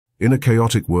In a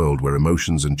chaotic world where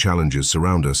emotions and challenges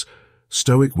surround us,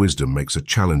 Stoic wisdom makes a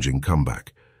challenging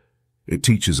comeback. It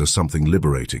teaches us something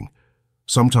liberating.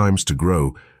 Sometimes to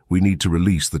grow, we need to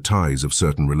release the ties of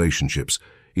certain relationships,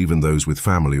 even those with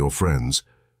family or friends.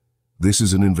 This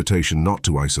is an invitation not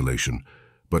to isolation,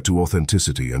 but to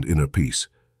authenticity and inner peace.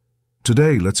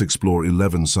 Today, let's explore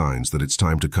 11 signs that it's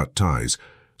time to cut ties,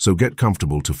 so get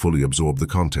comfortable to fully absorb the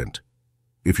content.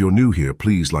 If you're new here,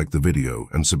 please like the video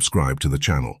and subscribe to the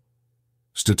channel.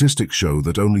 Statistics show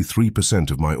that only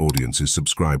 3% of my audience is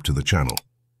subscribed to the channel.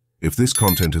 If this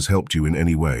content has helped you in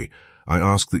any way, I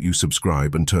ask that you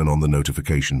subscribe and turn on the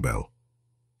notification bell.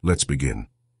 Let's begin.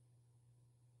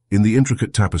 In the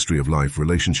intricate tapestry of life,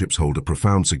 relationships hold a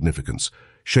profound significance,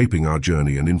 shaping our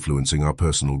journey and influencing our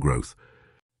personal growth.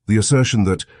 The assertion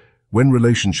that, when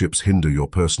relationships hinder your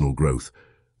personal growth,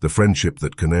 the friendship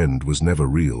that can end was never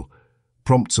real,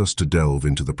 prompts us to delve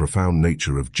into the profound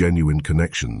nature of genuine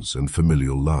connections and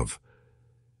familial love.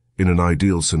 In an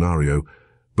ideal scenario,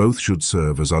 both should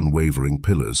serve as unwavering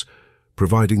pillars,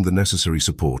 providing the necessary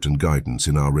support and guidance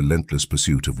in our relentless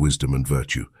pursuit of wisdom and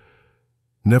virtue.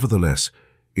 Nevertheless,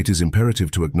 it is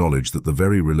imperative to acknowledge that the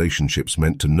very relationships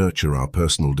meant to nurture our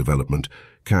personal development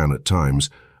can, at times,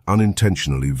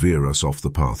 unintentionally veer us off the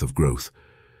path of growth.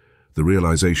 The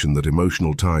realization that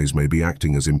emotional ties may be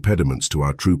acting as impediments to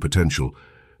our true potential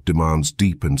demands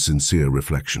deep and sincere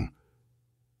reflection.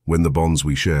 When the bonds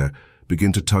we share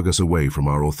begin to tug us away from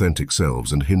our authentic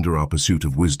selves and hinder our pursuit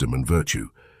of wisdom and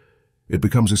virtue, it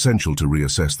becomes essential to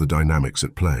reassess the dynamics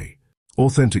at play.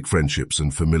 Authentic friendships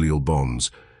and familial bonds,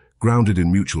 grounded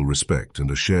in mutual respect and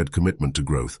a shared commitment to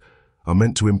growth, are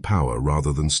meant to empower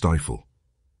rather than stifle.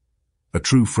 A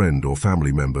true friend or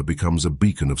family member becomes a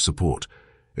beacon of support,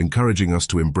 encouraging us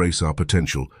to embrace our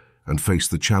potential and face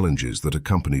the challenges that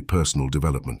accompany personal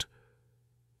development.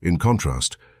 In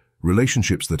contrast,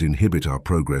 relationships that inhibit our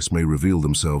progress may reveal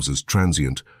themselves as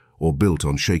transient or built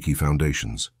on shaky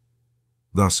foundations.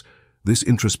 Thus, this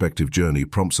introspective journey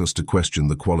prompts us to question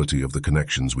the quality of the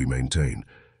connections we maintain.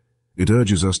 It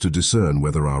urges us to discern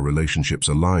whether our relationships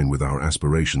align with our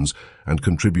aspirations and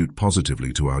contribute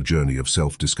positively to our journey of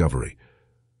self-discovery.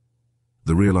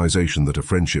 The realization that a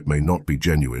friendship may not be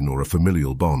genuine or a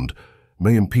familial bond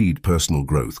may impede personal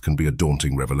growth can be a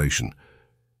daunting revelation,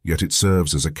 yet it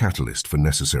serves as a catalyst for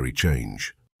necessary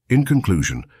change. In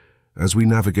conclusion, as we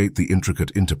navigate the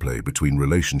intricate interplay between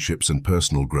relationships and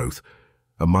personal growth,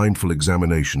 a mindful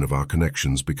examination of our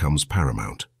connections becomes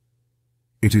paramount.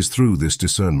 It is through this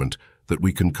discernment that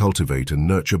we can cultivate and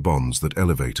nurture bonds that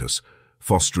elevate us,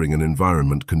 fostering an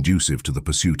environment conducive to the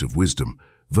pursuit of wisdom,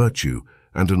 virtue,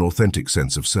 and an authentic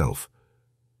sense of self.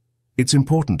 It's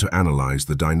important to analyze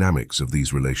the dynamics of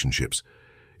these relationships.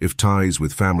 If ties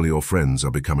with family or friends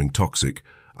are becoming toxic,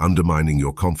 undermining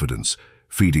your confidence,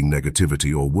 feeding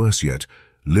negativity, or worse yet,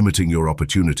 limiting your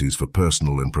opportunities for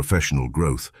personal and professional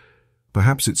growth,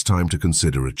 perhaps it's time to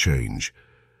consider a change.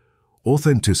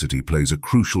 Authenticity plays a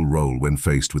crucial role when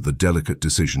faced with the delicate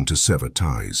decision to sever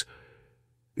ties.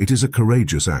 It is a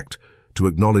courageous act to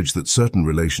acknowledge that certain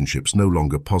relationships no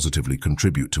longer positively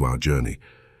contribute to our journey.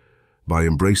 By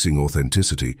embracing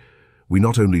authenticity, we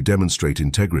not only demonstrate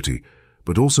integrity,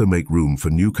 but also make room for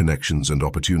new connections and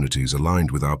opportunities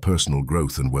aligned with our personal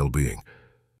growth and well-being.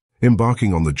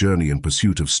 Embarking on the journey in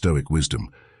pursuit of Stoic wisdom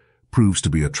proves to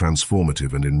be a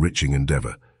transformative and enriching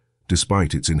endeavor,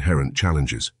 despite its inherent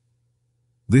challenges.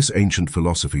 This ancient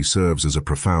philosophy serves as a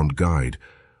profound guide,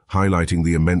 highlighting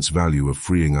the immense value of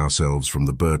freeing ourselves from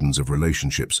the burdens of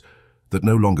relationships that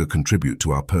no longer contribute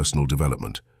to our personal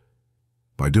development.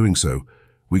 By doing so,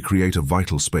 we create a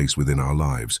vital space within our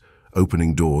lives,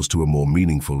 opening doors to a more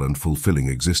meaningful and fulfilling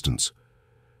existence.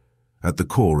 At the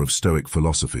core of Stoic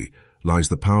philosophy lies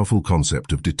the powerful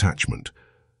concept of detachment,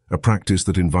 a practice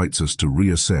that invites us to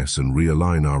reassess and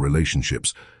realign our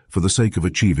relationships for the sake of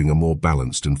achieving a more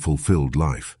balanced and fulfilled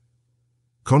life.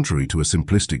 Contrary to a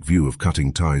simplistic view of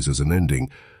cutting ties as an ending,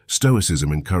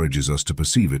 Stoicism encourages us to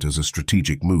perceive it as a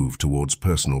strategic move towards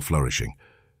personal flourishing.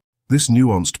 This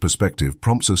nuanced perspective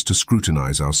prompts us to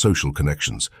scrutinize our social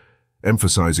connections,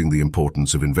 emphasizing the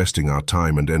importance of investing our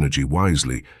time and energy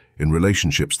wisely in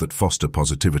relationships that foster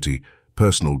positivity,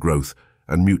 personal growth,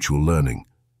 and mutual learning.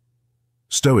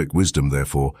 Stoic wisdom,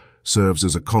 therefore, serves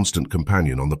as a constant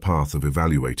companion on the path of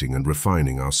evaluating and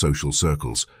refining our social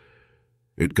circles.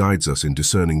 It guides us in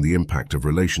discerning the impact of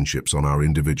relationships on our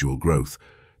individual growth,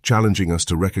 challenging us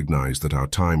to recognize that our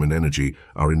time and energy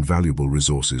are invaluable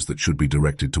resources that should be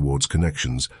directed towards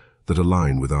connections that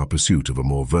align with our pursuit of a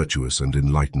more virtuous and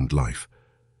enlightened life.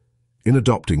 In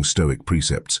adopting Stoic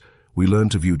precepts, we learn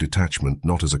to view detachment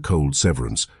not as a cold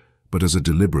severance, but as a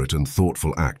deliberate and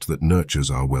thoughtful act that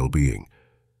nurtures our well-being.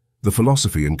 The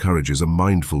philosophy encourages a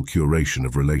mindful curation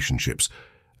of relationships,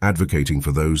 advocating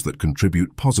for those that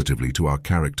contribute positively to our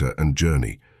character and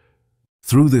journey.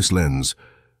 Through this lens,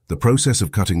 the process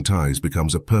of cutting ties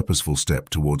becomes a purposeful step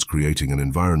towards creating an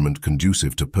environment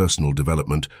conducive to personal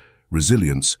development,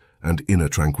 resilience, and inner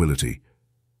tranquility.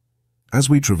 As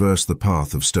we traverse the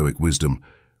path of Stoic wisdom,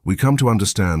 we come to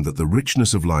understand that the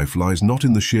richness of life lies not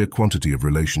in the sheer quantity of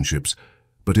relationships,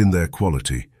 but in their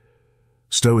quality.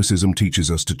 Stoicism teaches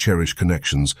us to cherish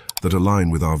connections that align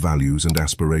with our values and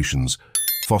aspirations,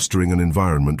 fostering an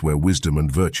environment where wisdom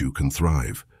and virtue can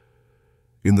thrive.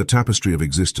 In the tapestry of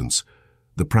existence,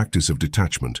 the practice of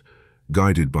detachment,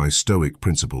 guided by Stoic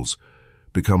principles,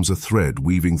 becomes a thread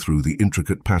weaving through the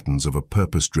intricate patterns of a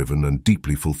purpose-driven and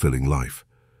deeply fulfilling life.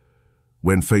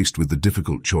 When faced with the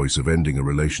difficult choice of ending a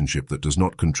relationship that does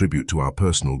not contribute to our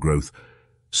personal growth,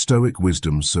 Stoic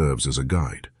wisdom serves as a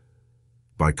guide.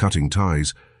 By cutting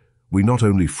ties, we not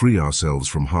only free ourselves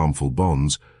from harmful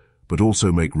bonds, but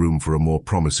also make room for a more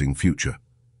promising future.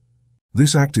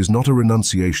 This act is not a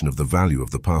renunciation of the value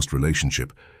of the past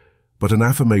relationship, but an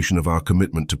affirmation of our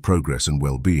commitment to progress and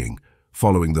well-being,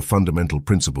 following the fundamental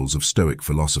principles of Stoic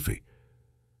philosophy.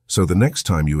 So the next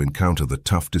time you encounter the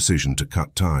tough decision to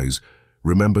cut ties,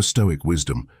 remember Stoic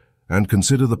wisdom and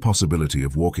consider the possibility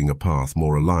of walking a path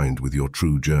more aligned with your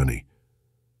true journey.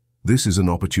 This is an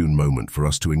opportune moment for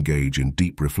us to engage in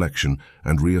deep reflection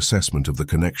and reassessment of the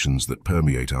connections that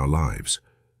permeate our lives.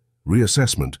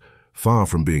 Reassessment, far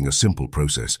from being a simple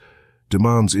process,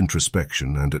 demands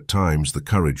introspection and at times the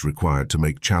courage required to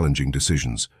make challenging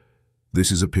decisions.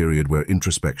 This is a period where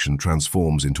introspection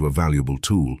transforms into a valuable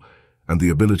tool, and the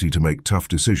ability to make tough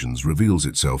decisions reveals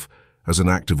itself as an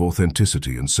act of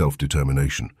authenticity and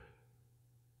self-determination.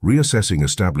 Reassessing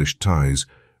established ties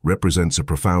represents a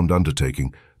profound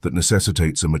undertaking that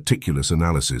necessitates a meticulous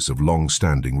analysis of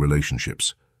long-standing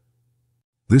relationships.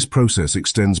 This process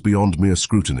extends beyond mere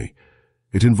scrutiny.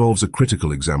 It involves a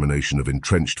critical examination of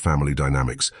entrenched family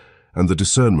dynamics and the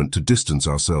discernment to distance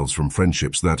ourselves from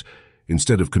friendships that,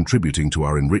 instead of contributing to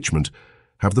our enrichment,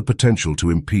 have the potential to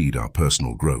impede our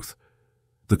personal growth.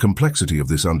 The complexity of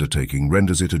this undertaking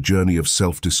renders it a journey of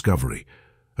self-discovery,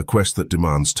 a quest that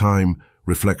demands time,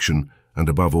 reflection, and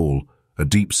above all, a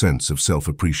deep sense of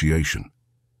self-appreciation.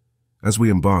 As we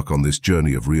embark on this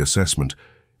journey of reassessment,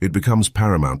 it becomes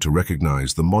paramount to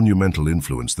recognize the monumental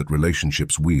influence that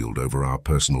relationships wield over our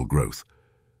personal growth.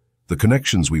 The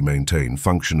connections we maintain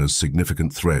function as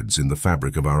significant threads in the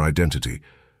fabric of our identity,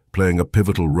 playing a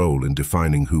pivotal role in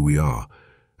defining who we are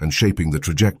and shaping the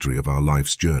trajectory of our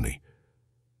life's journey.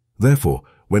 Therefore,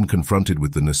 when confronted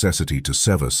with the necessity to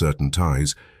sever certain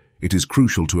ties, it is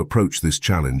crucial to approach this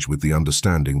challenge with the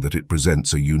understanding that it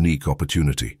presents a unique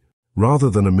opportunity.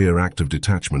 Rather than a mere act of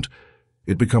detachment,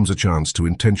 it becomes a chance to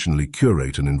intentionally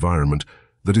curate an environment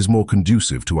that is more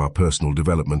conducive to our personal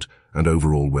development and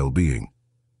overall well-being.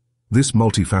 This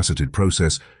multifaceted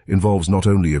process involves not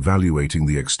only evaluating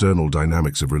the external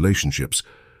dynamics of relationships,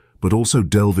 but also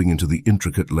delving into the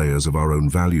intricate layers of our own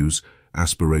values,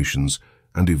 aspirations,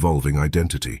 and evolving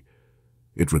identity.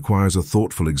 It requires a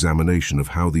thoughtful examination of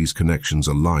how these connections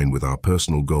align with our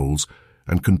personal goals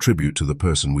and contribute to the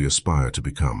person we aspire to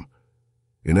become.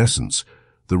 In essence,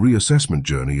 the reassessment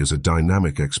journey is a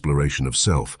dynamic exploration of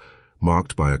self,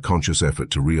 marked by a conscious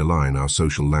effort to realign our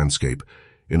social landscape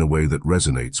in a way that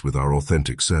resonates with our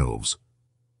authentic selves.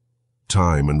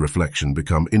 Time and reflection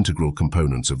become integral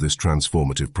components of this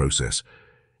transformative process.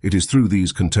 It is through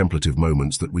these contemplative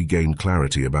moments that we gain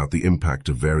clarity about the impact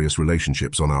of various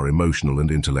relationships on our emotional and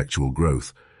intellectual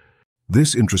growth.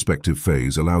 This introspective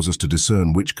phase allows us to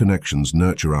discern which connections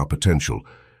nurture our potential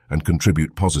and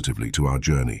contribute positively to our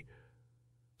journey.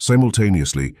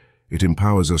 Simultaneously, it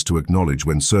empowers us to acknowledge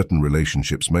when certain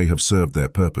relationships may have served their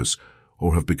purpose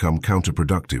or have become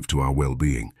counterproductive to our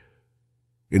well-being.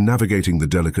 In navigating the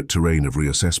delicate terrain of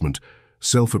reassessment,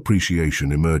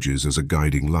 self-appreciation emerges as a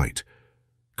guiding light.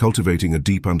 Cultivating a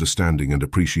deep understanding and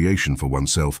appreciation for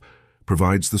oneself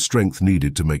provides the strength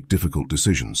needed to make difficult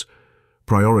decisions,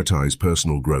 prioritize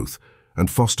personal growth, and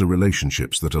foster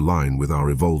relationships that align with our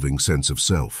evolving sense of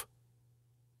self.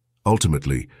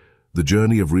 Ultimately, the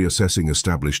journey of reassessing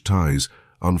established ties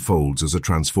unfolds as a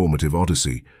transformative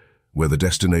odyssey, where the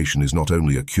destination is not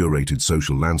only a curated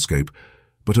social landscape,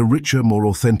 but a richer, more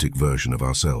authentic version of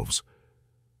ourselves.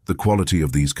 The quality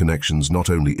of these connections not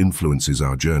only influences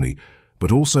our journey,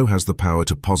 but also has the power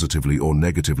to positively or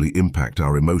negatively impact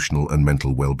our emotional and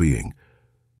mental well-being.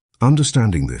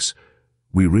 Understanding this,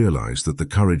 we realize that the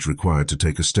courage required to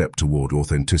take a step toward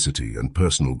authenticity and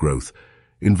personal growth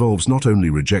involves not only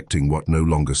rejecting what no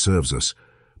longer serves us,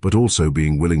 but also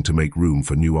being willing to make room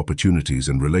for new opportunities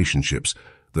and relationships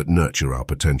that nurture our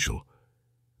potential.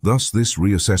 Thus, this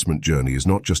reassessment journey is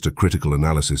not just a critical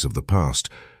analysis of the past,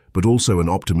 but also an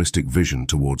optimistic vision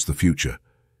towards the future.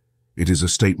 It is a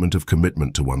statement of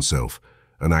commitment to oneself,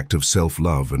 an act of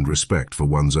self-love and respect for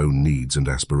one's own needs and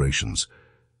aspirations.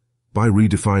 By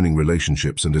redefining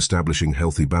relationships and establishing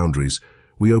healthy boundaries,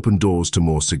 we open doors to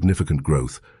more significant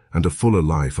growth and a fuller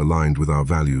life aligned with our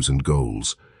values and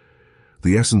goals.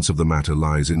 The essence of the matter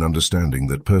lies in understanding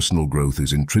that personal growth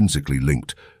is intrinsically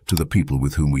linked to the people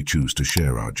with whom we choose to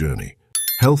share our journey.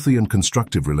 Healthy and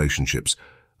constructive relationships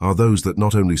are those that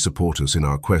not only support us in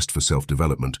our quest for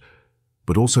self-development,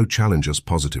 but also challenge us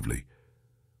positively.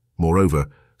 Moreover,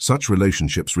 such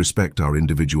relationships respect our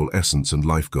individual essence and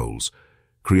life goals,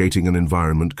 creating an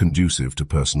environment conducive to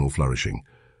personal flourishing.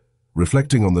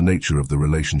 Reflecting on the nature of the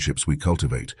relationships we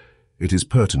cultivate, it is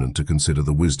pertinent to consider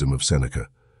the wisdom of Seneca.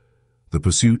 The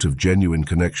pursuit of genuine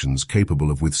connections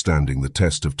capable of withstanding the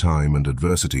test of time and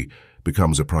adversity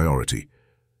becomes a priority.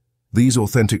 These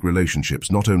authentic relationships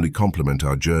not only complement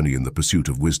our journey in the pursuit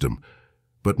of wisdom,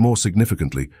 but more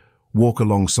significantly, walk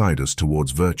alongside us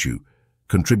towards virtue,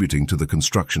 contributing to the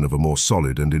construction of a more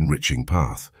solid and enriching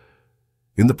path.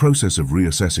 In the process of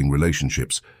reassessing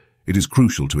relationships, it is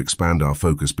crucial to expand our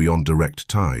focus beyond direct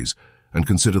ties and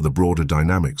consider the broader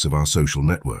dynamics of our social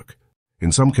network.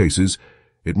 In some cases,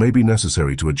 it may be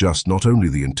necessary to adjust not only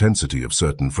the intensity of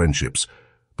certain friendships,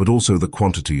 but also the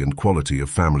quantity and quality of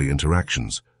family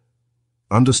interactions.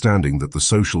 Understanding that the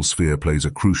social sphere plays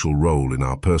a crucial role in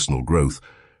our personal growth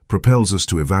propels us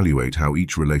to evaluate how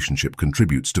each relationship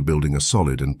contributes to building a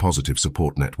solid and positive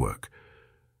support network.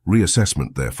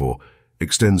 Reassessment, therefore,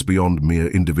 extends beyond mere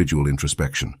individual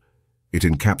introspection. It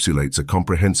encapsulates a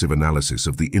comprehensive analysis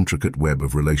of the intricate web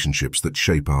of relationships that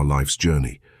shape our life's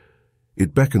journey.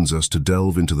 It beckons us to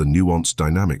delve into the nuanced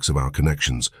dynamics of our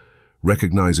connections,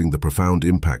 recognizing the profound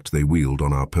impact they wield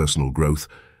on our personal growth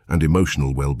and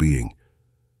emotional well-being.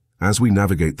 As we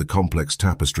navigate the complex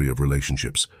tapestry of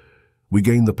relationships, we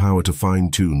gain the power to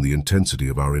fine-tune the intensity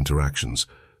of our interactions,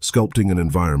 sculpting an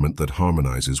environment that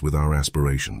harmonizes with our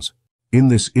aspirations. In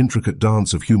this intricate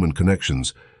dance of human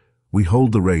connections, we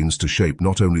hold the reins to shape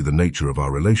not only the nature of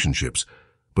our relationships,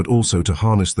 but also to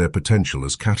harness their potential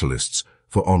as catalysts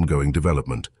for ongoing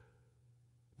development.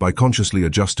 By consciously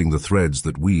adjusting the threads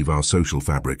that weave our social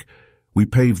fabric, we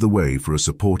pave the way for a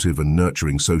supportive and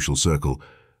nurturing social circle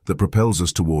that propels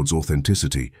us towards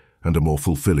authenticity and a more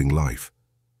fulfilling life.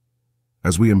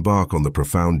 As we embark on the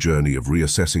profound journey of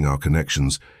reassessing our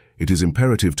connections, it is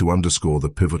imperative to underscore the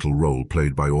pivotal role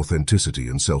played by authenticity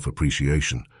and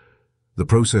self-appreciation. The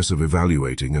process of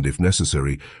evaluating and, if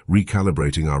necessary,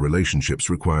 recalibrating our relationships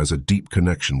requires a deep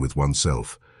connection with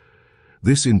oneself.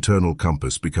 This internal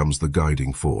compass becomes the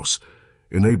guiding force,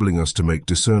 enabling us to make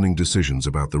discerning decisions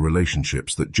about the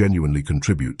relationships that genuinely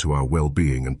contribute to our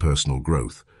well-being and personal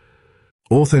growth.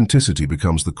 Authenticity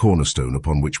becomes the cornerstone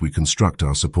upon which we construct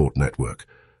our support network,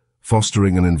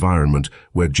 fostering an environment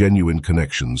where genuine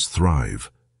connections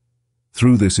thrive.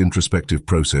 Through this introspective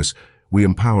process, we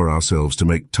empower ourselves to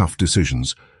make tough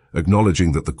decisions,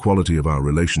 acknowledging that the quality of our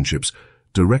relationships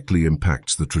directly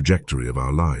impacts the trajectory of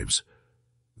our lives.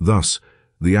 Thus,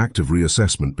 the act of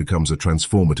reassessment becomes a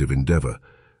transformative endeavor,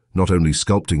 not only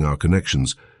sculpting our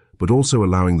connections, but also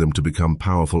allowing them to become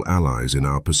powerful allies in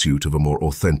our pursuit of a more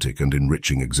authentic and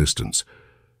enriching existence.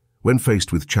 When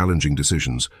faced with challenging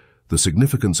decisions, the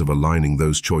significance of aligning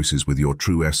those choices with your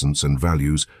true essence and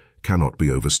values cannot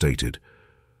be overstated.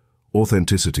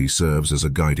 Authenticity serves as a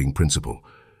guiding principle,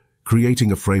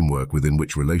 creating a framework within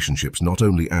which relationships not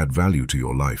only add value to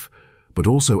your life, but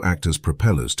also act as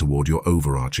propellers toward your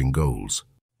overarching goals.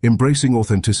 Embracing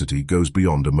authenticity goes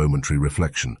beyond a momentary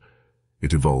reflection.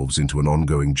 It evolves into an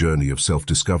ongoing journey of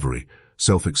self-discovery,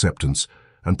 self-acceptance,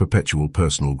 and perpetual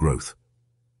personal growth.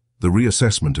 The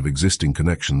reassessment of existing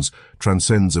connections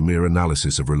transcends a mere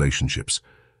analysis of relationships.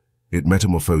 It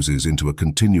metamorphoses into a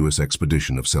continuous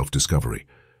expedition of self-discovery.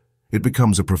 It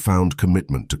becomes a profound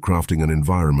commitment to crafting an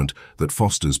environment that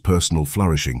fosters personal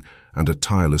flourishing and a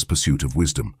tireless pursuit of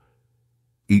wisdom.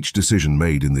 Each decision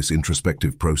made in this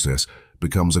introspective process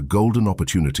becomes a golden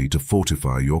opportunity to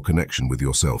fortify your connection with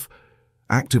yourself,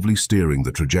 actively steering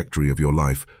the trajectory of your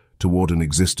life toward an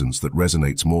existence that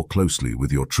resonates more closely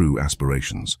with your true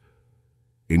aspirations.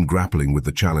 In grappling with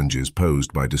the challenges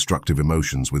posed by destructive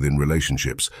emotions within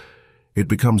relationships, it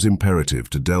becomes imperative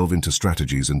to delve into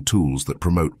strategies and tools that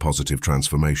promote positive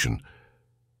transformation.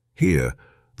 Here,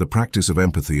 the practice of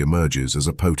empathy emerges as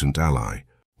a potent ally.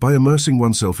 By immersing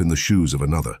oneself in the shoes of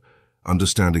another,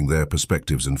 understanding their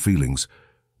perspectives and feelings,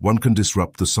 one can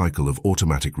disrupt the cycle of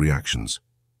automatic reactions.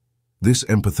 This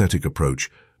empathetic approach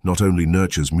not only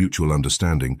nurtures mutual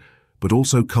understanding, but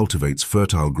also cultivates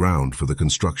fertile ground for the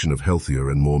construction of healthier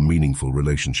and more meaningful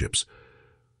relationships.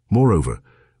 Moreover,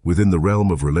 within the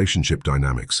realm of relationship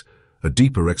dynamics, a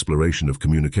deeper exploration of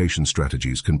communication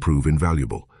strategies can prove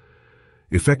invaluable.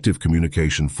 Effective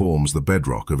communication forms the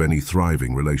bedrock of any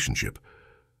thriving relationship.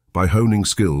 By honing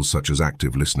skills such as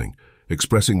active listening,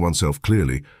 expressing oneself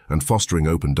clearly, and fostering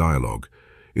open dialogue,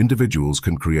 individuals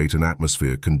can create an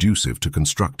atmosphere conducive to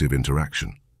constructive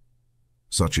interaction.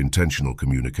 Such intentional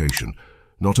communication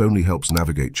not only helps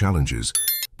navigate challenges,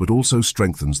 but also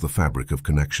strengthens the fabric of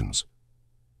connections.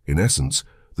 In essence,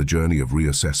 the journey of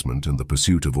reassessment and the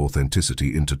pursuit of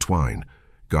authenticity intertwine,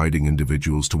 guiding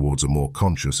individuals towards a more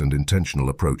conscious and intentional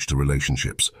approach to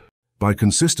relationships. By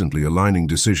consistently aligning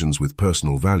decisions with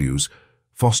personal values,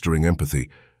 fostering empathy,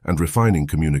 and refining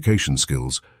communication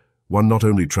skills, one not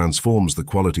only transforms the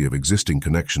quality of existing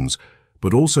connections,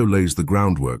 but also lays the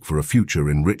groundwork for a future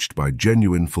enriched by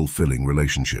genuine, fulfilling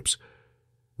relationships.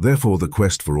 Therefore, the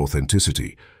quest for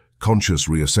authenticity, conscious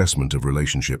reassessment of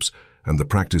relationships, and the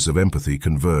practice of empathy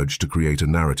converge to create a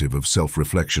narrative of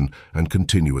self-reflection and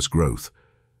continuous growth.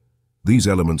 These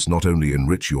elements not only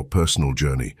enrich your personal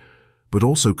journey, but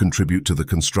also contribute to the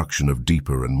construction of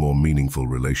deeper and more meaningful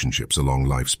relationships along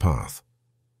life's path.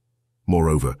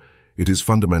 Moreover, it is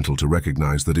fundamental to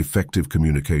recognize that effective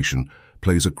communication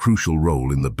plays a crucial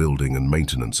role in the building and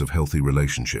maintenance of healthy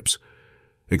relationships.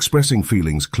 Expressing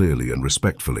feelings clearly and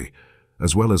respectfully,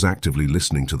 as well as actively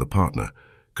listening to the partner,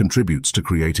 contributes to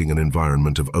creating an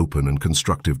environment of open and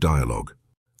constructive dialogue.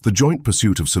 The joint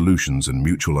pursuit of solutions and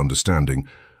mutual understanding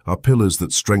are pillars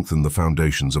that strengthen the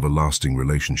foundations of a lasting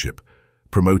relationship,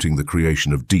 promoting the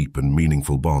creation of deep and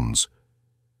meaningful bonds.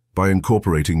 By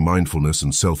incorporating mindfulness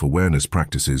and self-awareness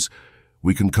practices,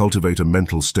 we can cultivate a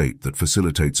mental state that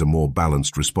facilitates a more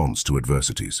balanced response to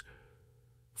adversities.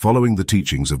 Following the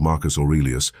teachings of Marcus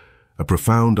Aurelius, a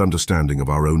profound understanding of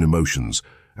our own emotions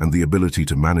and the ability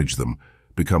to manage them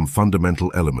become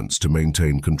fundamental elements to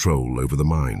maintain control over the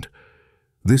mind.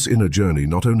 This inner journey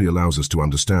not only allows us to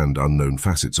understand unknown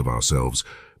facets of ourselves,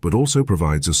 but also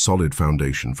provides a solid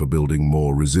foundation for building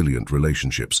more resilient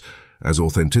relationships, as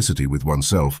authenticity with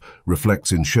oneself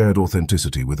reflects in shared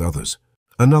authenticity with others.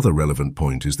 Another relevant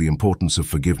point is the importance of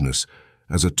forgiveness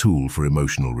as a tool for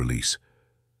emotional release.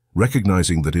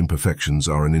 Recognizing that imperfections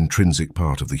are an intrinsic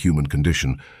part of the human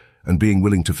condition and being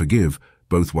willing to forgive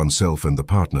both oneself and the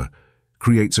partner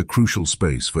creates a crucial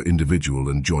space for individual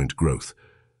and joint growth.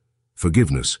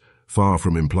 Forgiveness, far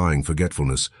from implying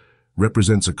forgetfulness,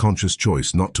 represents a conscious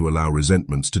choice not to allow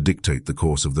resentments to dictate the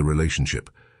course of the relationship.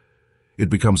 It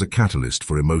becomes a catalyst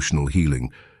for emotional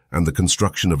healing and the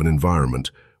construction of an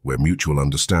environment where mutual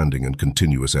understanding and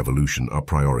continuous evolution are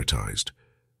prioritized.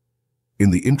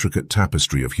 In the intricate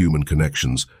tapestry of human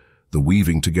connections, the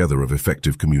weaving together of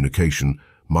effective communication,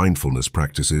 mindfulness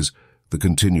practices, the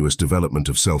continuous development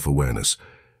of self-awareness,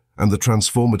 and the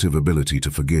transformative ability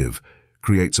to forgive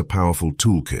creates a powerful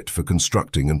toolkit for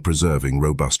constructing and preserving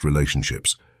robust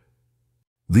relationships.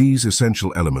 These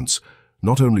essential elements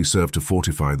not only serve to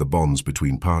fortify the bonds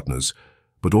between partners,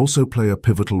 but also play a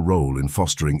pivotal role in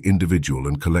fostering individual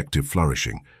and collective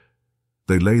flourishing.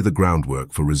 They lay the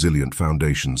groundwork for resilient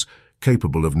foundations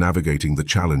capable of navigating the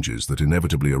challenges that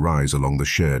inevitably arise along the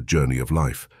shared journey of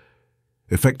life.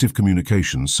 Effective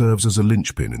communication serves as a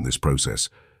linchpin in this process,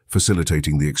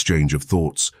 facilitating the exchange of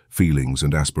thoughts, feelings,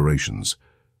 and aspirations.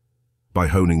 By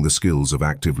honing the skills of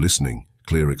active listening,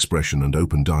 clear expression, and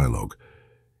open dialogue,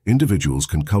 individuals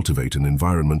can cultivate an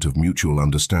environment of mutual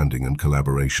understanding and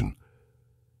collaboration.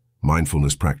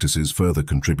 Mindfulness practices further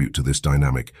contribute to this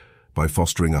dynamic by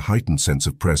fostering a heightened sense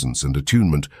of presence and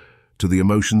attunement to the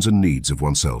emotions and needs of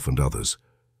oneself and others.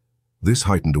 This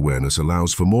heightened awareness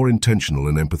allows for more intentional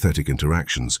and empathetic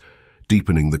interactions,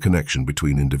 deepening the connection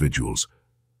between individuals.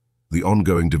 The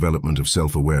ongoing development of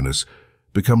self-awareness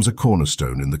becomes a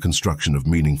cornerstone in the construction of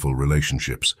meaningful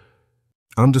relationships.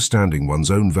 Understanding one's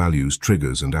own values,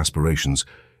 triggers, and aspirations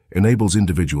enables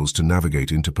individuals to navigate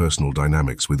interpersonal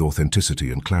dynamics with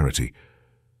authenticity and clarity.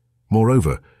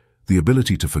 Moreover, the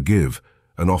ability to forgive,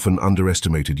 an often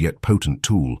underestimated yet potent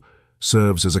tool,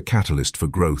 serves as a catalyst for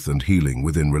growth and healing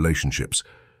within relationships.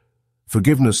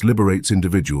 Forgiveness liberates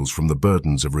individuals from the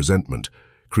burdens of resentment,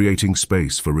 creating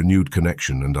space for renewed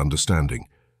connection and understanding.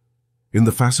 In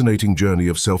the fascinating journey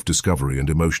of self-discovery and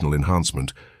emotional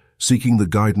enhancement, seeking the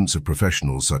guidance of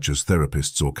professionals such as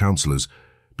therapists or counselors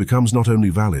becomes not only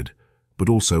valid, but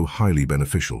also highly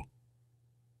beneficial.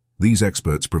 These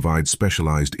experts provide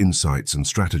specialized insights and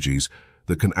strategies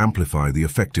that can amplify the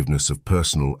effectiveness of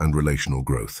personal and relational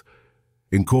growth.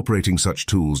 Incorporating such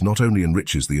tools not only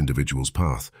enriches the individual's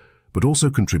path, but also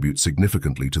contributes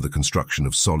significantly to the construction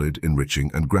of solid, enriching,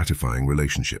 and gratifying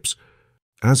relationships.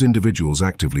 As individuals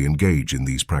actively engage in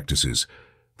these practices,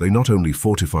 they not only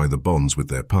fortify the bonds with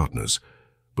their partners,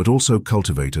 but also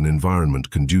cultivate an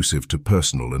environment conducive to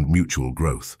personal and mutual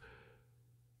growth.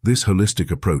 This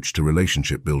holistic approach to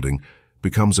relationship building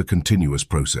becomes a continuous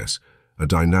process, a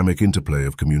dynamic interplay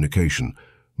of communication,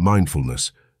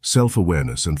 mindfulness,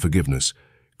 self-awareness, and forgiveness,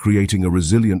 creating a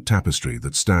resilient tapestry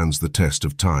that stands the test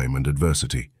of time and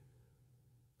adversity.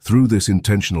 Through this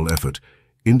intentional effort,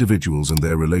 individuals and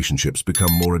their relationships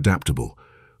become more adaptable,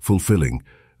 fulfilling,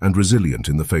 and resilient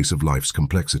in the face of life's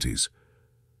complexities.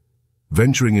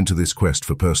 Venturing into this quest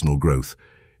for personal growth,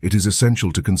 it is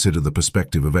essential to consider the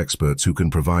perspective of experts who can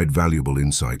provide valuable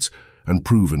insights and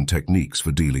proven techniques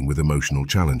for dealing with emotional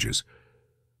challenges.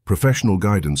 Professional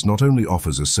guidance not only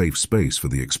offers a safe space for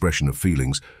the expression of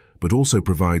feelings, but also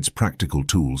provides practical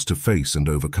tools to face and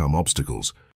overcome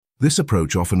obstacles. This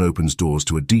approach often opens doors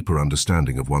to a deeper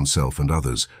understanding of oneself and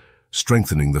others,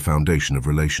 strengthening the foundation of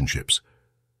relationships.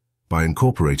 By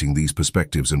incorporating these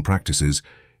perspectives and practices,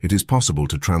 it is possible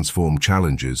to transform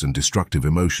challenges and destructive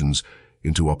emotions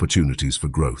into opportunities for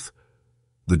growth.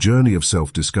 The journey of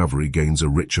self-discovery gains a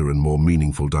richer and more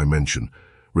meaningful dimension,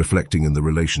 reflecting in the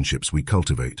relationships we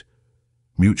cultivate.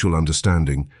 Mutual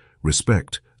understanding,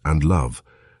 respect, and love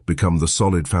become the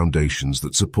solid foundations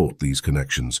that support these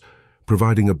connections,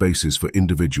 providing a basis for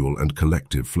individual and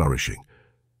collective flourishing.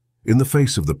 In the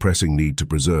face of the pressing need to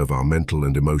preserve our mental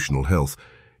and emotional health,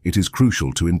 it is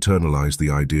crucial to internalize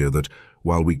the idea that,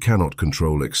 while we cannot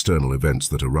control external events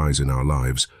that arise in our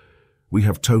lives, we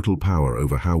have total power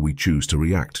over how we choose to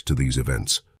react to these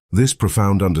events. This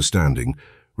profound understanding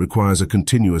requires a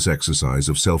continuous exercise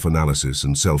of self-analysis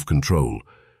and self-control,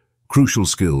 crucial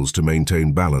skills to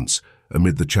maintain balance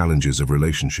amid the challenges of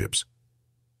relationships.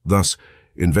 Thus,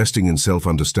 investing in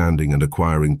self-understanding and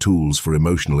acquiring tools for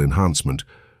emotional enhancement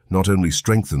not only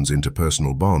strengthens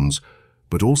interpersonal bonds,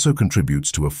 but also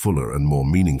contributes to a fuller and more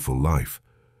meaningful life.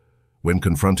 When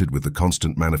confronted with the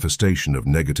constant manifestation of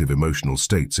negative emotional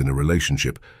states in a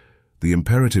relationship, the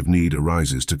imperative need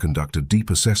arises to conduct a deep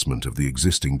assessment of the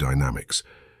existing dynamics.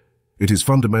 It is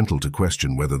fundamental to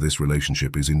question whether this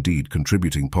relationship is indeed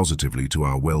contributing positively to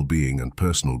our well-being and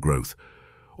personal growth,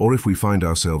 or if we find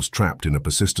ourselves trapped in a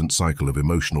persistent cycle of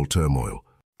emotional turmoil.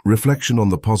 Reflection on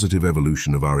the positive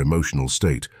evolution of our emotional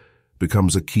state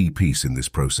becomes a key piece in this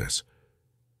process.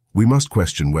 We must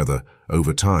question whether,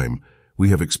 over time, we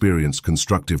have experienced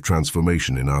constructive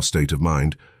transformation in our state of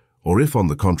mind, or if, on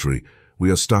the contrary,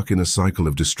 we are stuck in a cycle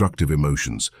of destructive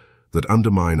emotions that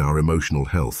undermine our emotional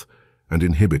health and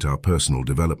inhibit our personal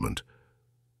development.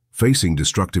 Facing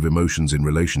destructive emotions in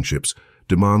relationships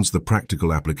demands the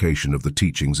practical application of the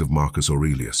teachings of Marcus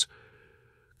Aurelius.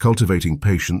 Cultivating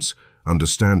patience,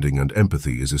 understanding, and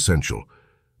empathy is essential,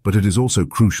 but it is also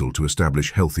crucial to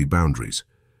establish healthy boundaries.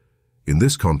 In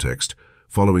this context,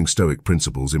 following Stoic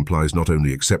principles implies not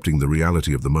only accepting the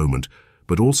reality of the moment,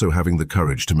 but also having the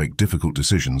courage to make difficult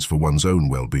decisions for one's own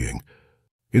well-being.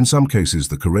 In some cases,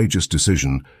 the courageous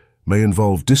decision may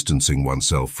involve distancing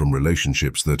oneself from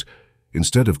relationships that,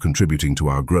 instead of contributing to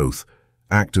our growth,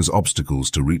 act as obstacles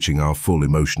to reaching our full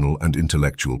emotional and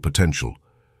intellectual potential.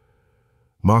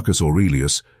 Marcus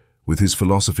Aurelius, with his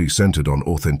philosophy centered on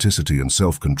authenticity and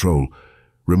self-control,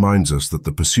 reminds us that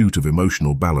the pursuit of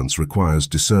emotional balance requires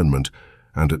discernment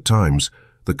and, at times,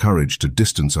 the courage to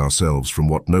distance ourselves from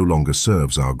what no longer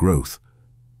serves our growth.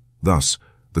 Thus,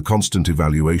 the constant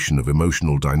evaluation of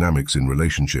emotional dynamics in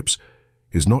relationships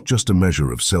is not just a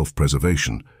measure of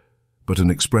self-preservation, but an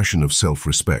expression of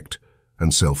self-respect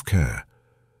and self-care.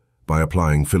 By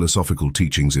applying philosophical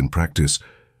teachings in practice,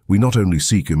 we not only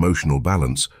seek emotional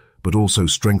balance, but also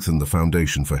strengthen the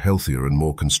foundation for healthier and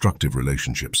more constructive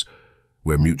relationships,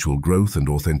 where mutual growth and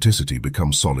authenticity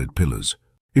become solid pillars.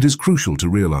 It is crucial to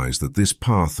realize that this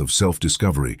path of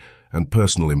self-discovery and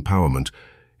personal empowerment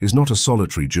is not a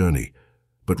solitary journey,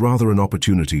 but rather an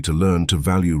opportunity to learn to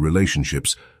value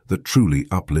relationships that truly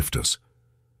uplift us.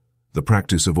 The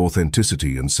practice of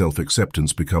authenticity and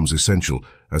self-acceptance becomes essential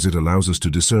as it allows us to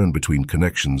discern between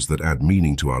connections that add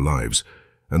meaning to our lives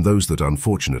and those that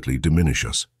unfortunately diminish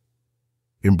us.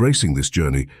 Embracing this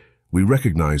journey, we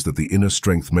recognize that the inner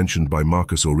strength mentioned by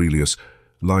Marcus Aurelius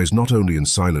lies not only in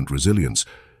silent resilience,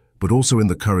 but also in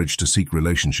the courage to seek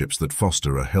relationships that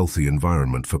foster a healthy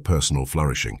environment for personal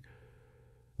flourishing.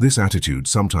 This attitude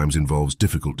sometimes involves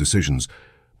difficult decisions,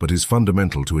 but is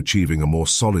fundamental to achieving a more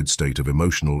solid state of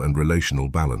emotional and relational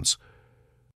balance.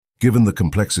 Given the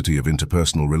complexity of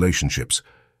interpersonal relationships,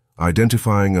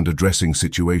 identifying and addressing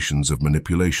situations of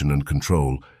manipulation and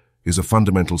control is a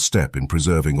fundamental step in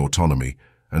preserving autonomy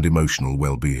and emotional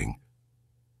well-being.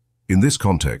 In this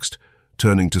context,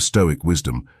 turning to Stoic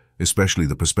wisdom, especially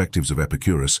the perspectives of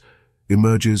Epicurus,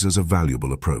 emerges as a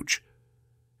valuable approach.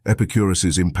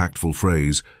 Epicurus's impactful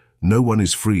phrase, "No one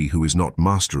is free who is not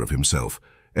master of himself,"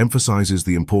 emphasizes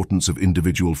the importance of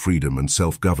individual freedom and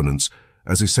self-governance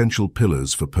as essential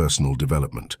pillars for personal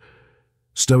development.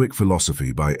 Stoic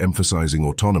philosophy, by emphasizing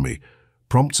autonomy,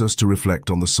 prompts us to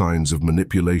reflect on the signs of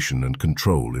manipulation and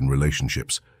control in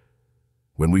relationships.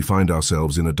 When we find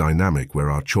ourselves in a dynamic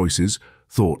where our choices,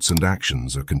 thoughts, and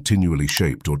actions are continually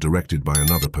shaped or directed by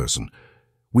another person,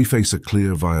 we face a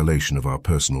clear violation of our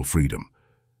personal freedom.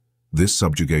 This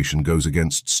subjugation goes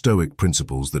against Stoic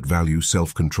principles that value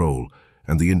self-control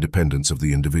and the independence of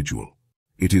the individual.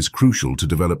 It is crucial to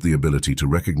develop the ability to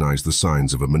recognize the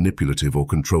signs of a manipulative or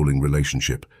controlling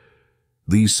relationship.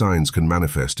 These signs can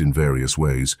manifest in various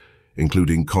ways,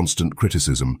 including constant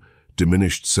criticism,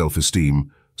 diminished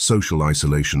self-esteem, social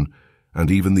isolation,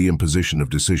 and even the imposition of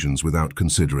decisions without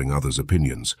considering others'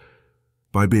 opinions.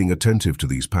 By being attentive to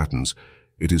these patterns,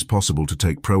 it is possible to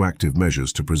take proactive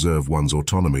measures to preserve one's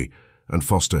autonomy and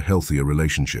foster healthier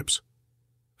relationships.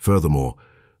 Furthermore,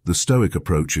 the Stoic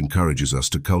approach encourages us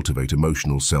to cultivate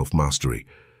emotional self-mastery,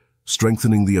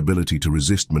 strengthening the ability to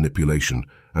resist manipulation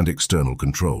and external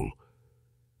control.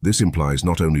 This implies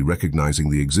not only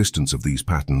recognizing the existence of these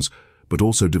patterns, but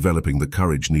also developing the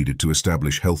courage needed to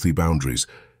establish healthy boundaries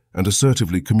and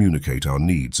assertively communicate our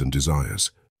needs and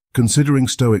desires. Considering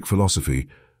Stoic philosophy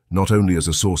not only as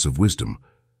a source of wisdom,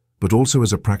 but also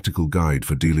as a practical guide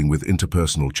for dealing with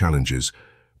interpersonal challenges,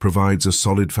 provides a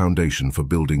solid foundation for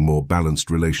building more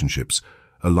balanced relationships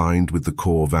aligned with the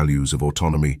core values of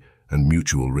autonomy and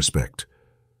mutual respect.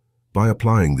 By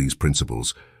applying these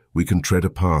principles, we can tread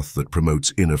a path that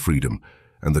promotes inner freedom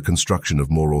and the construction of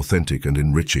more authentic and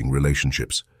enriching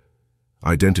relationships.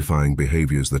 Identifying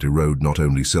behaviors that erode not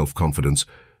only self-confidence,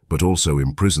 but also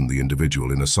imprison the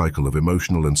individual in a cycle of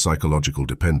emotional and psychological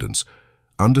dependence,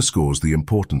 underscores the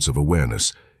importance of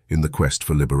awareness in the quest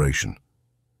for liberation.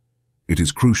 It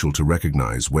is crucial to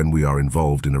recognize when we are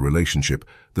involved in a relationship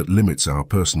that limits our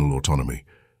personal autonomy,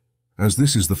 as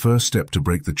this is the first step to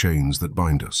break the chains that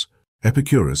bind us.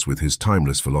 Epicurus, with his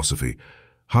timeless philosophy,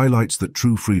 highlights that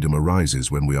true freedom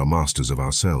arises when we are masters of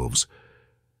ourselves.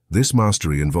 This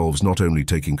mastery involves not only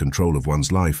taking control of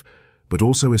one's life, but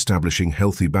also establishing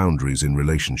healthy boundaries in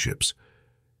relationships.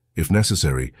 If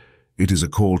necessary, it is a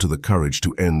call to the courage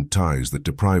to end ties that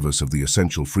deprive us of the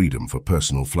essential freedom for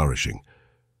personal flourishing.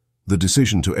 The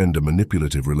decision to end a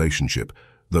manipulative relationship,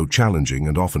 though challenging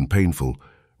and often painful,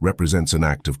 represents an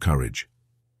act of courage.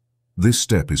 This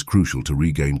step is crucial to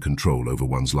regain control over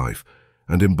one's life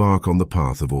and embark on the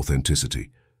path of authenticity.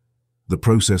 The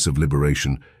process of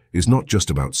liberation is not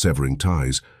just about severing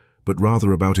ties, but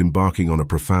rather about embarking on a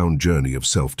profound journey of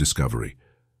self-discovery.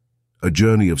 A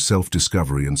journey of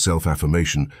self-discovery and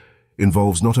self-affirmation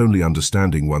involves not only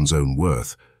understanding one's own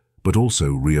worth, but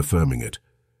also reaffirming it.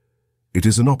 It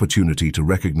is an opportunity to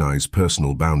recognize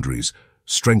personal boundaries,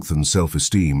 strengthen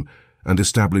self-esteem, and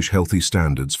establish healthy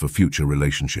standards for future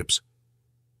relationships.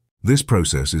 This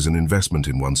process is an investment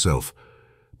in oneself,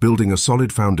 building a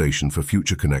solid foundation for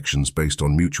future connections based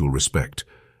on mutual respect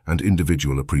and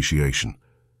individual appreciation.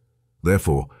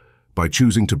 Therefore, by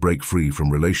choosing to break free from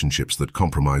relationships that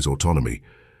compromise autonomy,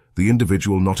 the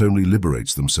individual not only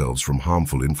liberates themselves from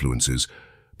harmful influences,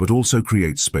 but also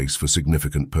creates space for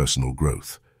significant personal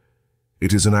growth.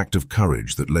 It is an act of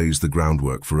courage that lays the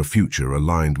groundwork for a future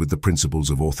aligned with the principles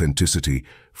of authenticity,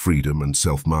 freedom, and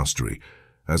self-mastery,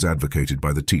 as advocated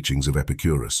by the teachings of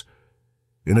Epicurus.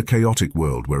 In a chaotic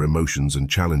world where emotions and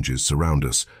challenges surround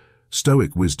us,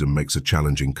 Stoic wisdom makes a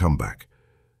challenging comeback.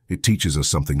 It teaches us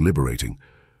something liberating.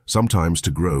 Sometimes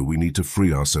to grow, we need to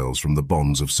free ourselves from the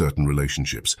bonds of certain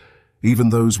relationships,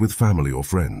 even those with family or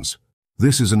friends.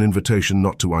 This is an invitation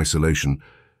not to isolation,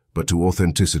 but to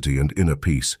authenticity and inner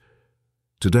peace.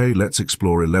 Today, let's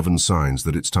explore 11 signs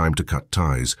that it's time to cut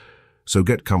ties, so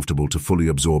get comfortable to fully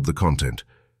absorb the content.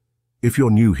 If you're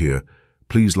new here,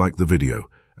 please like the video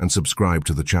and subscribe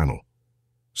to the channel.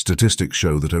 Statistics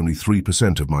show that only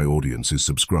 3% of my audience is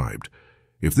subscribed.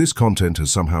 If this content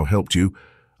has somehow helped you,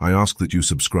 I ask that you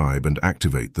subscribe and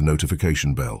activate the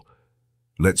notification bell.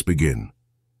 Let's begin.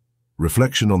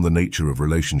 Reflection on the nature of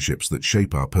relationships that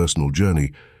shape our personal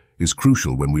journey is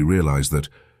crucial when we realize that,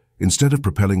 instead of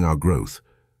propelling our growth,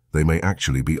 they may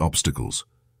actually be obstacles.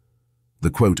 The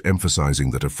quote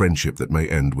emphasizing that a friendship that may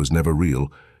end was never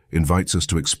real invites us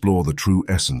to explore the true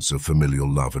essence of familial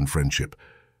love and friendship.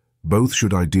 Both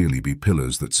should ideally be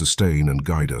pillars that sustain and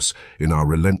guide us in our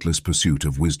relentless pursuit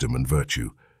of wisdom and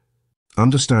virtue.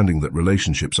 Understanding that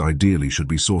relationships ideally should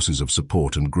be sources of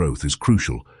support and growth is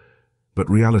crucial, but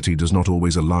reality does not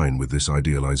always align with this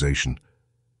idealization.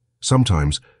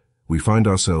 Sometimes, we find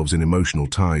ourselves in emotional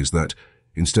ties that,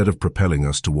 instead of propelling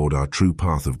us toward our true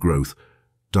path of growth,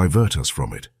 divert us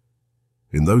from it.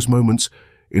 In those moments,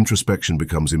 introspection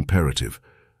becomes imperative,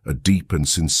 a deep and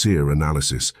sincere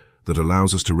analysis that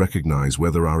allows us to recognize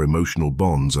whether our emotional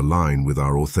bonds align with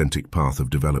our authentic path of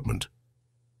development.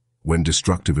 When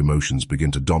destructive emotions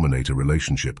begin to dominate a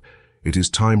relationship, it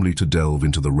is timely to delve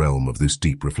into the realm of this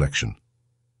deep reflection.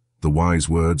 The wise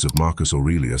words of Marcus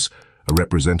Aurelius, a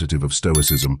representative of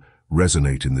Stoicism,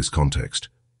 resonate in this context.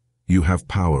 You have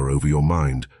power over your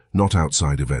mind, not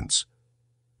outside events.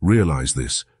 Realize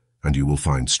this, and you will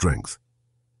find strength.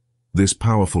 This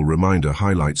powerful reminder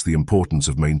highlights the importance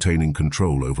of maintaining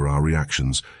control over our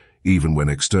reactions, even when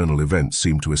external events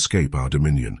seem to escape our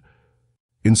dominion.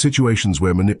 In situations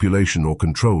where manipulation or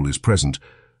control is present,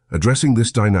 addressing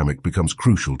this dynamic becomes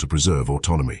crucial to preserve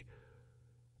autonomy.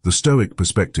 The Stoic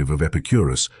perspective of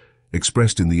Epicurus,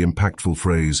 expressed in the impactful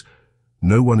phrase,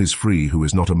 "No one is free who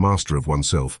is not a master of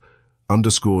oneself,"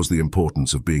 underscores the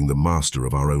importance of being the master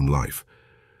of our own life.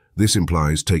 This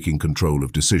implies taking control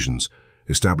of decisions,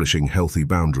 establishing healthy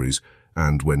boundaries,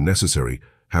 and, when necessary,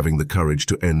 having the courage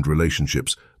to end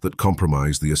relationships that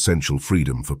compromise the essential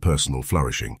freedom for personal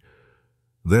flourishing.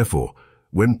 Therefore,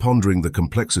 when pondering the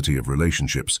complexity of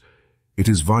relationships, it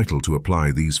is vital to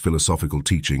apply these philosophical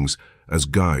teachings as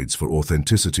guides for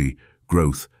authenticity,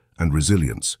 growth, and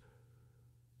resilience.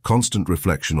 Constant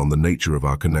reflection on the nature of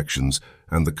our connections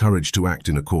and the courage to act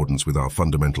in accordance with our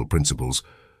fundamental principles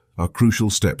are crucial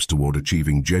steps toward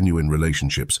achieving genuine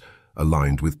relationships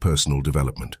aligned with personal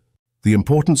development. The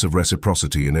importance of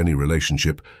reciprocity in any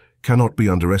relationship cannot be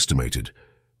underestimated,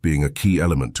 being a key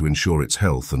element to ensure its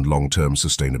health and long-term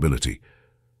sustainability.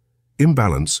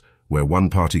 Imbalance, where one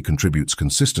party contributes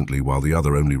consistently while the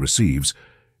other only receives,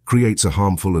 creates a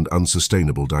harmful and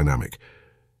unsustainable dynamic.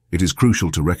 It is crucial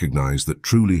to recognize that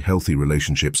truly healthy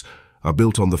relationships are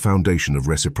built on the foundation of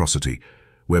reciprocity,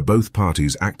 where both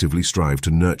parties actively strive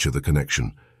to nurture the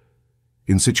connection.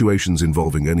 In situations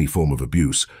involving any form of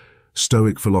abuse,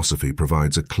 Stoic philosophy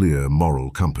provides a clear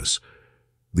moral compass.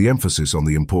 The emphasis on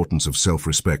the importance of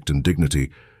self-respect and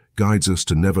dignity guides us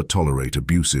to never tolerate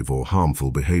abusive or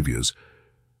harmful behaviors.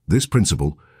 This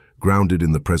principle, grounded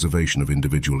in the preservation of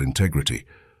individual integrity,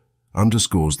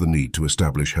 underscores the need to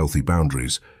establish healthy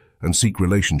boundaries and seek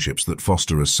relationships that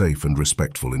foster a safe and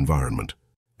respectful environment.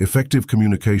 Effective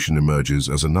communication emerges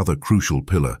as another crucial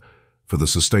pillar for the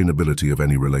sustainability of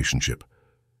any relationship.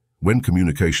 When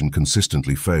communication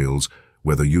consistently fails,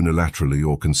 whether unilaterally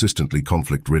or consistently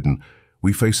conflict-ridden,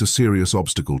 we face a serious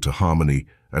obstacle to harmony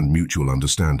and mutual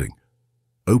understanding.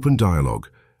 Open dialogue,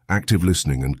 active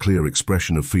listening, and clear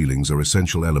expression of feelings are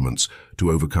essential elements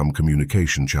to overcome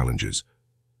communication challenges.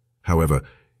 However,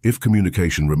 if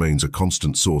communication remains a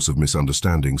constant source of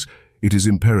misunderstandings, it is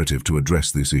imperative to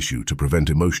address this issue to prevent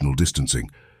emotional distancing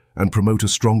and promote a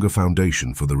stronger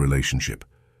foundation for the relationship.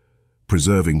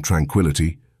 Preserving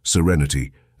tranquility,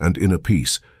 serenity, and inner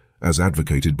peace, as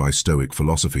advocated by Stoic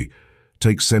philosophy,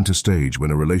 takes center stage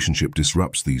when a relationship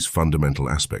disrupts these fundamental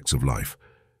aspects of life.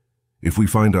 If we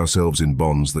find ourselves in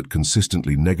bonds that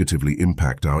consistently negatively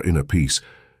impact our inner peace,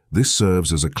 this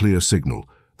serves as a clear signal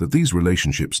that these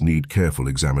relationships need careful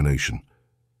examination.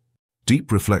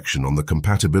 Deep reflection on the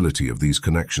compatibility of these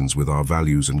connections with our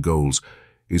values and goals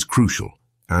is crucial,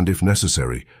 and if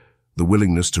necessary, the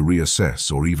willingness to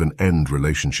reassess or even end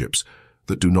relationships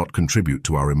that do not contribute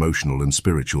to our emotional and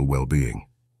spiritual well-being.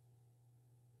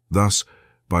 Thus,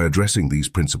 by addressing these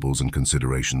principles and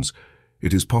considerations,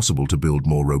 it is possible to build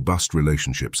more robust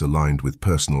relationships aligned with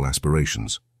personal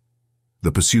aspirations.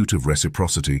 The pursuit of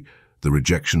reciprocity, the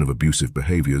rejection of abusive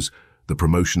behaviors, the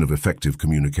promotion of effective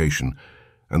communication,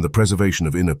 and the preservation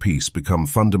of inner peace become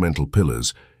fundamental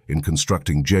pillars in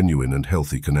constructing genuine and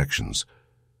healthy connections.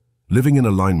 Living in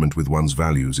alignment with one's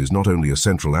values is not only a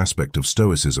central aspect of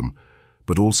Stoicism,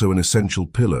 but also an essential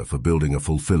pillar for building a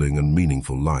fulfilling and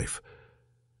meaningful life.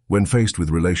 When faced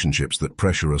with relationships that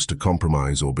pressure us to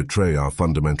compromise or betray our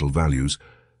fundamental values,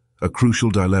 a crucial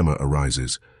dilemma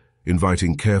arises,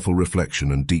 inviting careful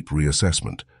reflection and deep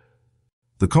reassessment.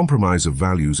 The compromise of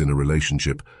values in a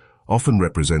relationship often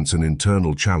represents an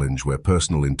internal challenge where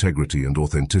personal integrity and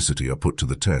authenticity are put to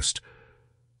the test.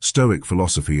 Stoic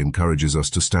philosophy encourages us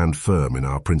to stand firm in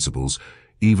our principles,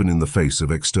 even in the face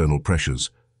of external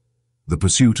pressures. The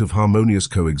pursuit of harmonious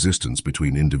coexistence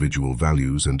between individual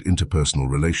values and interpersonal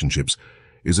relationships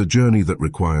is a journey that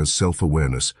requires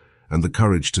self-awareness and the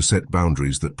courage to set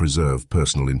boundaries that preserve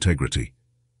personal integrity.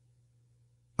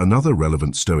 Another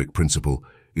relevant Stoic principle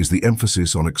is the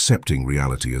emphasis on accepting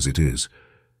reality as it is.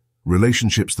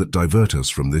 Relationships that divert us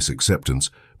from this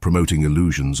acceptance, promoting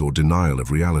illusions or denial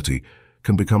of reality,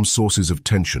 can become sources of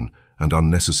tension and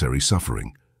unnecessary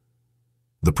suffering.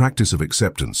 The practice of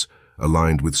acceptance,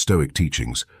 aligned with Stoic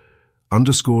teachings,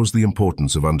 underscores the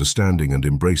importance of understanding and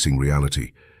embracing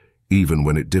reality, even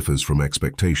when it differs from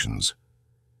expectations.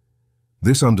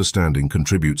 This understanding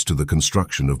contributes to the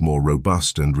construction of more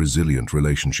robust and resilient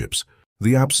relationships.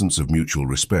 The absence of mutual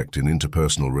respect in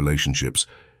interpersonal relationships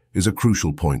is a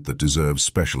crucial point that deserves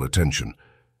special attention,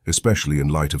 especially in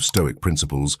light of Stoic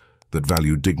principles that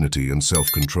value dignity and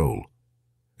self-control.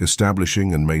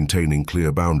 Establishing and maintaining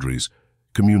clear boundaries,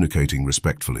 communicating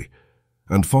respectfully,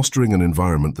 and fostering an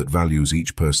environment that values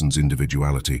each person's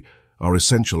individuality are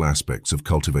essential aspects of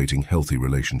cultivating healthy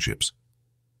relationships.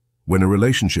 When a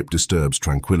relationship disturbs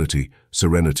tranquility,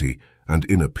 serenity, and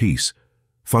inner peace,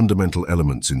 fundamental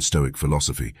elements in Stoic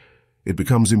philosophy, it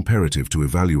becomes imperative to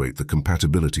evaluate the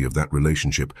compatibility of that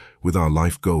relationship with our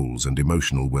life goals and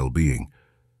emotional well-being.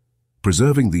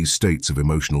 Preserving these states of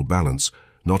emotional balance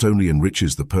not only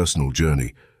enriches the personal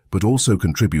journey, but also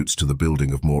contributes to the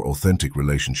building of more authentic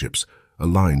relationships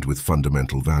aligned with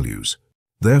fundamental values.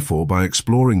 Therefore, by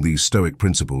exploring these Stoic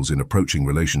principles in approaching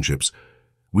relationships,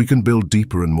 we can build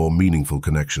deeper and more meaningful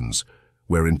connections,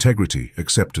 where integrity,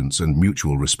 acceptance, and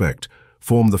mutual respect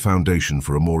form the foundation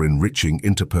for a more enriching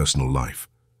interpersonal life.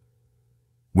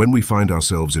 When we find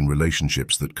ourselves in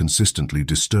relationships that consistently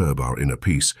disturb our inner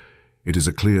peace, it is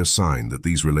a clear sign that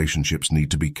these relationships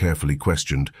need to be carefully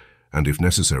questioned and, if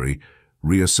necessary,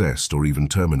 reassessed or even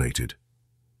terminated.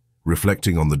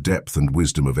 Reflecting on the depth and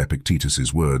wisdom of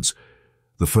Epictetus's words,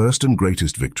 the first and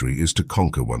greatest victory is to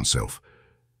conquer oneself.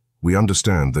 We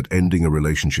understand that ending a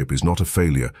relationship is not a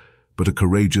failure, but a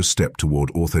courageous step toward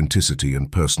authenticity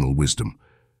and personal wisdom.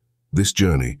 This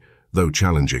journey, though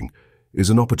challenging, is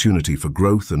an opportunity for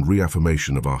growth and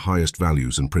reaffirmation of our highest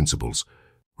values and principles.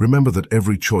 Remember that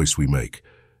every choice we make,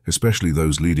 especially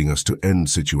those leading us to end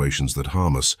situations that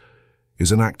harm us,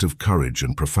 is an act of courage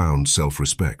and profound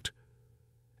self-respect.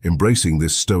 Embracing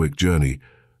this Stoic journey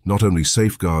not only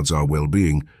safeguards our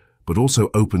well-being, but also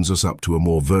opens us up to a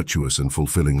more virtuous and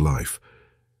fulfilling life.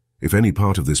 If any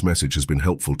part of this message has been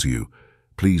helpful to you,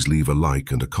 please leave a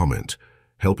like and a comment,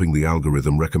 helping the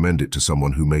algorithm recommend it to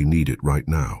someone who may need it right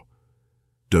now.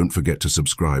 Don't forget to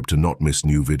subscribe to not miss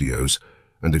new videos,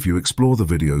 and if you explore the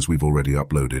videos we've already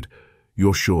uploaded,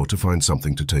 you're sure to find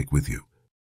something to take with you.